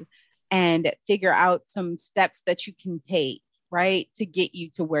to you and figure out some steps that you can take, right, to get you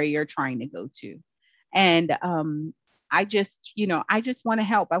to where you're trying to go to. And I just want to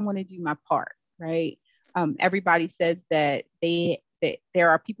help. I want to do my part, right? Everybody says that there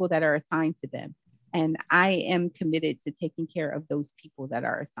are people that are assigned to them, and I am committed to taking care of those people that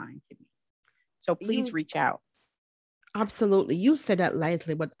are assigned to me. So please reach out. Absolutely. You said that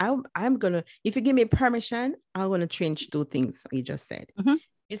lightly, but I'm going to, if you give me permission, I'm going to change two things you just said. Mm-hmm.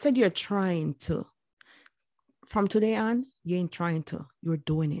 You said you're trying to. From today on, you ain't trying to. You're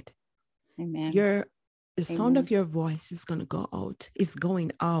doing it. Amen. The sound of your voice is going to go out. It's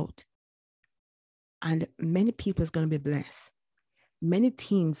going out. And many people is going to be blessed. Many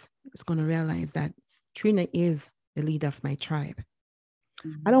teens is going to realize that Trina is the leader of my tribe.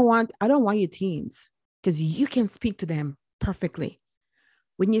 Mm-hmm. I don't want you teens, because you can speak to them perfectly.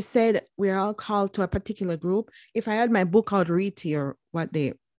 When you said we're all called to a particular group, if I had my book out, read to you what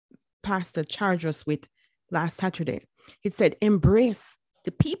the pastor charged us with last Saturday, it said, embrace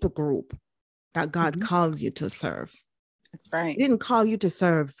the people group that God calls you to serve. That's right. He didn't call you to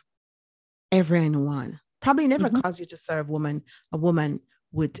serve everyone. Probably never calls you to serve a woman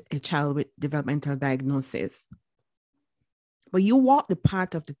with a child with developmental diagnosis. But you walk the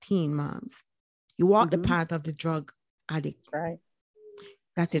path of the teen moms. You walk the path of the drug addict. Right.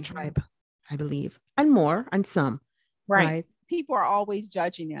 That's your tribe, I believe. And more, and some. Right. People are always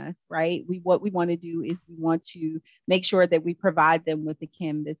judging us, right? What we want to do is we want to make sure that we provide them with a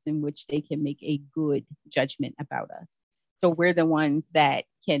canvas in which they can make a good judgment about us. So we're the ones that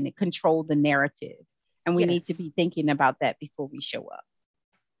can control the narrative. And we need to be thinking about that before we show up.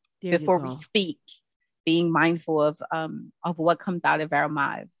 Before we speak, being mindful of what comes out of our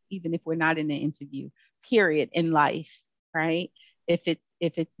mouths, even if we're not in an interview, period, in life, right? If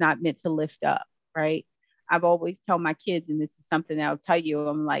it's not meant to lift up, right? I've always tell my kids, and this is something I'll tell you,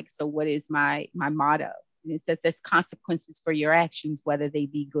 I'm like, so what is my motto? And it says there's consequences for your actions, whether they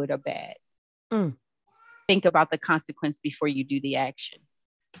be good or bad. Think about the consequence before you do the action.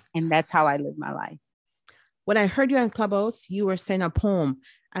 And that's how I live my life. When I heard you on Clubhouse, you were saying a poem.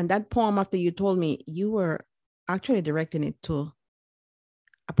 And that poem, after you told me, you were actually directing it to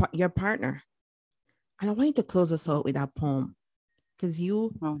your partner. And I want you to close us out with that poem, because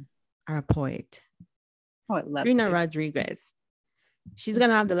you are a poet. Oh, I love Trina Rodriguez. She's going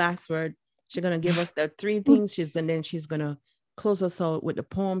to have the last word. She's going to give us the three things. And then she's going to close us out with the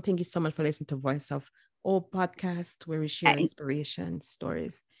poem. Thank you so much for listening to Voice of Hope podcast, where we share inspiration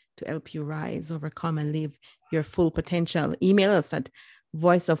stories to help you rise, overcome, and live your full potential. Email us at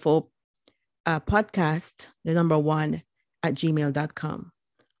Voice of Hope podcast, 1 at gmail.com,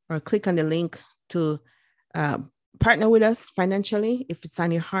 or click on the link to partner with us financially if it's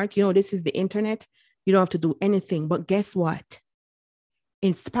on your heart. You know, this is the internet. You don't have to do anything. But guess what?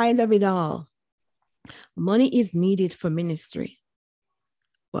 In spite of it all, money is needed for ministry.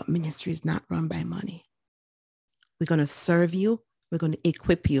 But ministry is not run by money. We're going to serve you. We're going to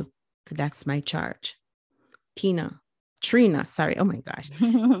equip you. Because that's my charge. Trina, sorry. Oh my gosh.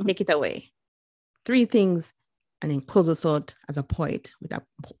 Take it away. Three things, and then close us out as a poet with that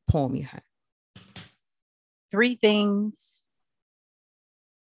poem you had. Three things.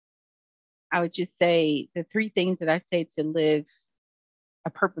 I would just say the three things that I say to live a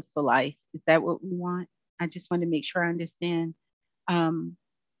purposeful life. Is that what we want? I just want to make sure I understand.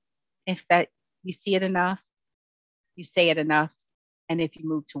 If that you see it enough, you say it enough, and if you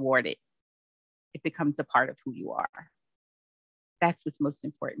move toward it, it becomes a part of who you are. That's what's most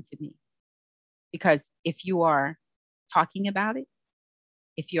important to me. Because if you are talking about it,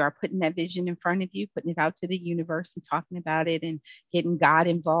 if you are putting that vision in front of you, putting it out to the universe and talking about it and getting God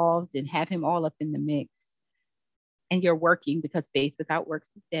involved and have him all up in the mix, and you're working, because faith without works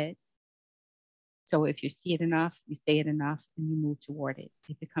is dead. So if you see it enough, you say it enough, and you move toward it,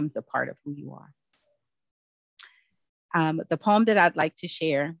 it becomes a part of who you are. The poem that I'd like to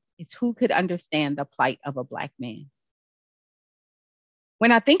share is Who Could Understand the Plight of a Black Man?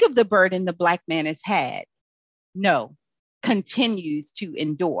 When I think of the burden the Black man has had, continues to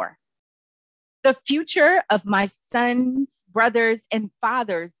endure. The future of my sons, brothers, and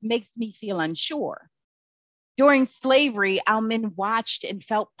fathers makes me feel unsure. During slavery, our men watched and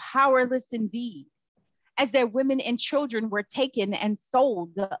felt powerless indeed, as their women and children were taken and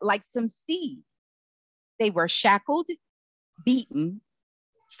sold like some seed. They were shackled, beaten,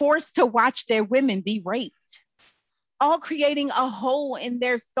 forced to watch their women be raped, all creating a hole in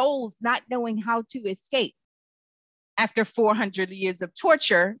their souls, not knowing how to escape. After 400 years of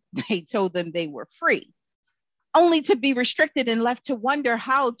torture, they told them they were free. only to be restricted and left to wonder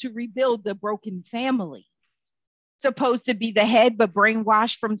how to rebuild the broken family. Supposed to be the head, but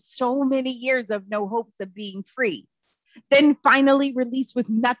brainwashed from so many years of no hopes of being free. Then finally released with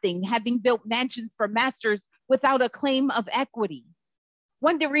nothing, having built mansions for masters without a claim of equity.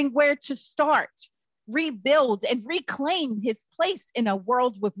 Wondering where to start, rebuild, and reclaim his place in a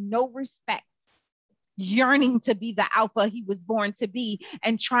world with no respect. Yearning to be the alpha he was born to be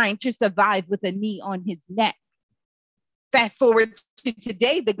and trying to survive with a knee on his neck. Fast forward to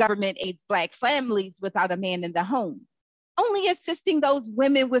today, the government aids Black families without a man in the home, only assisting those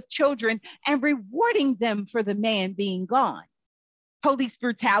women with children and rewarding them for the man being gone. Police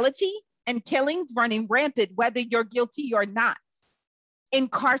brutality and killings running rampant, whether you're guilty or not.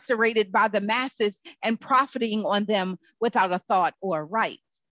 Incarcerated by the masses and profiting on them without a thought or a right.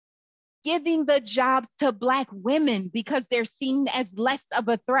 Giving the jobs to Black women because they're seen as less of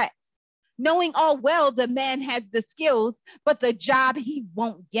a threat. Knowing all well the man has the skills, but the job he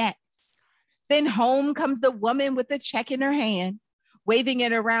won't get. Then home comes the woman with a check in her hand, waving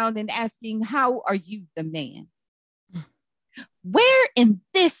it around and asking, how are you the man? Where in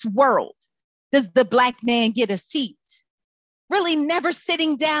this world does the Black man get a seat? Really never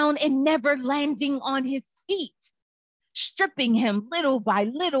sitting down and never landing on his feet. Stripping him little by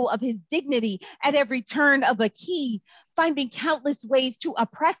little of his dignity at every turn of a key, finding countless ways to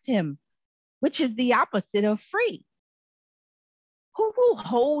oppress him, which is the opposite of free. Who will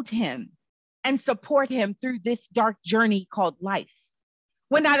hold him and support him through this dark journey called life,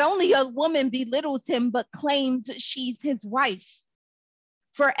 when not only a woman belittles him, but claims she's his wife,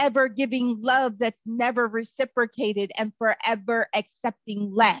 forever giving love that's never reciprocated and forever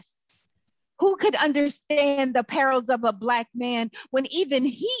accepting less? Who could understand the perils of a Black man when even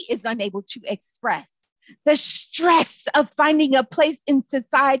he is unable to express the stress of finding a place in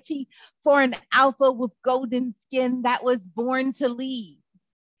society for an alpha with golden skin that was born to lead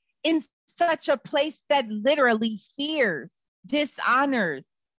in such a place that literally fears, dishonors,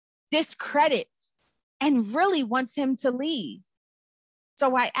 discredits, and really wants him to leave?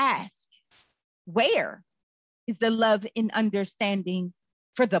 So I ask, where is the love and understanding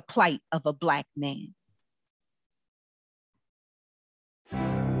for the plight of a Black man?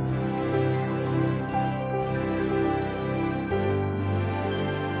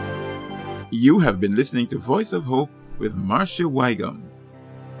 You have been listening to Voice of Hope with Marcia Wygum.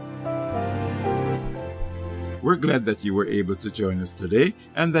 We're glad that you were able to join us today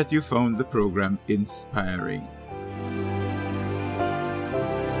and that you found the program inspiring.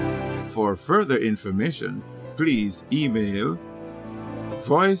 For further information, please email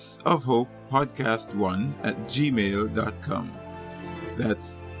voiceofhopepodcast1@gmail.com.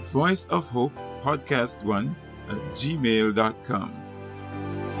 That's voiceofhopepodcast1@gmail.com.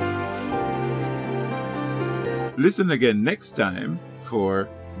 Listen again next time for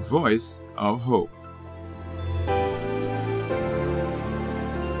Voice of Hope.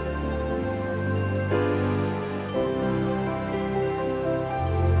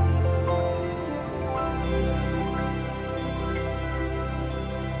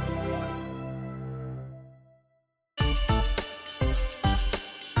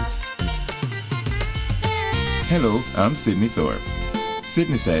 Hello, I'm Sidney Thorpe.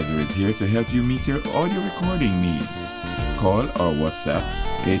 Sydneysizer is here to help you meet your audio recording needs. Call or WhatsApp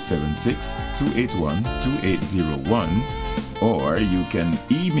 876-281-2801, or you can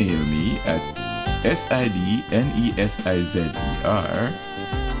email me at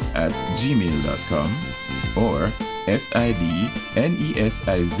sidnesizer@gmail.com or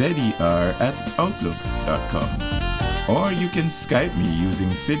sidnesizer@outlook.com. Or you can Skype me using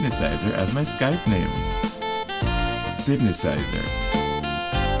Sydneysizer as my Skype name. Sydneysizer.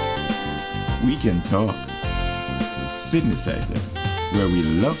 We can talk. Sydneysizer, where we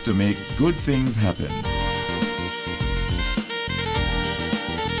love to make good things happen.